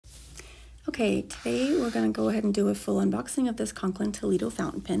Okay, today we're going to go ahead and do a full unboxing of this Conklin Toledo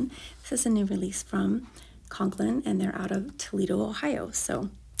fountain pen. This is a new release from Conklin, and they're out of Toledo, Ohio. So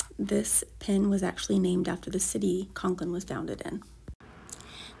this pen was actually named after the city Conklin was founded in.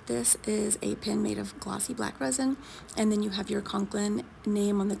 This is a pen made of glossy black resin, and then you have your Conklin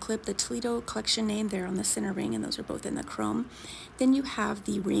name on the clip, the Toledo collection name there on the center ring, and those are both in the chrome. Then you have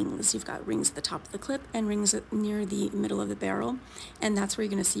the rings. You've got rings at the top of the clip and rings near the middle of the barrel, and that's where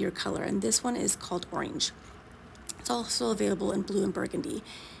you're going to see your color, and this one is called orange. It's also available in blue and burgundy.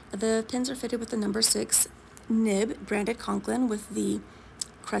 The pens are fitted with the number 6 nib, branded Conklin, with the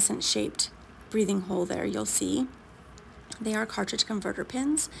crescent-shaped breathing hole there, you'll see. They are cartridge converter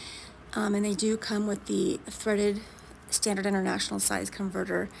pens, and they do come with the threaded standard international size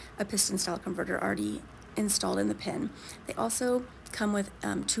converter, a piston style converter already installed in the pen. They also come with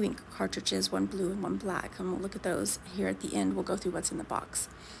 2 ink cartridges, one blue and one black, and we'll look at those here at the end. We'll go through what's in the box.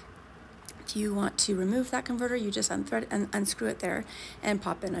 If you want to remove that converter, you just unthread and unscrew it there and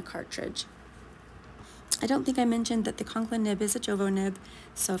pop in a cartridge. I don't think I mentioned that the Conklin nib is a Jowo nib,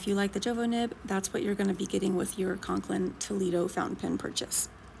 so if you like the Jowo nib, that's what you're going to be getting with your Conklin Toledo fountain pen purchase.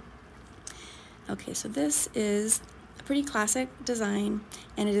 Okay, so this is a pretty classic design,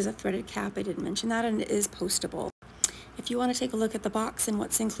 and it is a threaded cap. I didn't mention that, and it is postable. If you want to take a look at the box and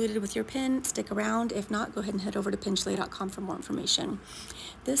what's included with your pen, stick around. If not, go ahead and head over to penschley.com for more information.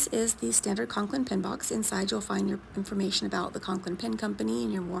 This is the standard Conklin pen box. Inside you'll find your information about the Conklin Pen Company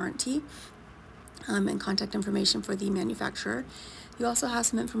and your warranty, and contact information for the manufacturer. You also have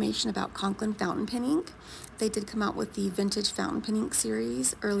some information about Conklin fountain pen ink. They did come out with the vintage fountain pen ink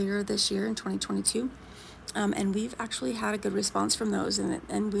series earlier this year in 2022, and we've actually had a good response from those,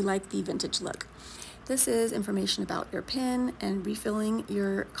 and we like the vintage look. This is information about your pen and refilling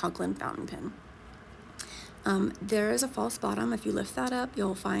your Conklin fountain pen. There is a false bottom. If you lift that up,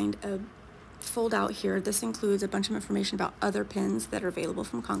 you'll find a fold out here. This includes a bunch of information about other pens that are available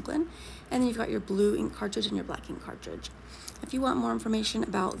from Conklin, and then you've got your blue ink cartridge and your black ink cartridge. If you want more information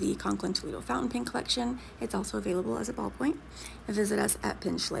about the Conklin Toledo fountain pen collection, it's also available as a ballpoint. Visit us at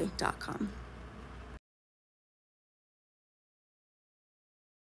penschley.com.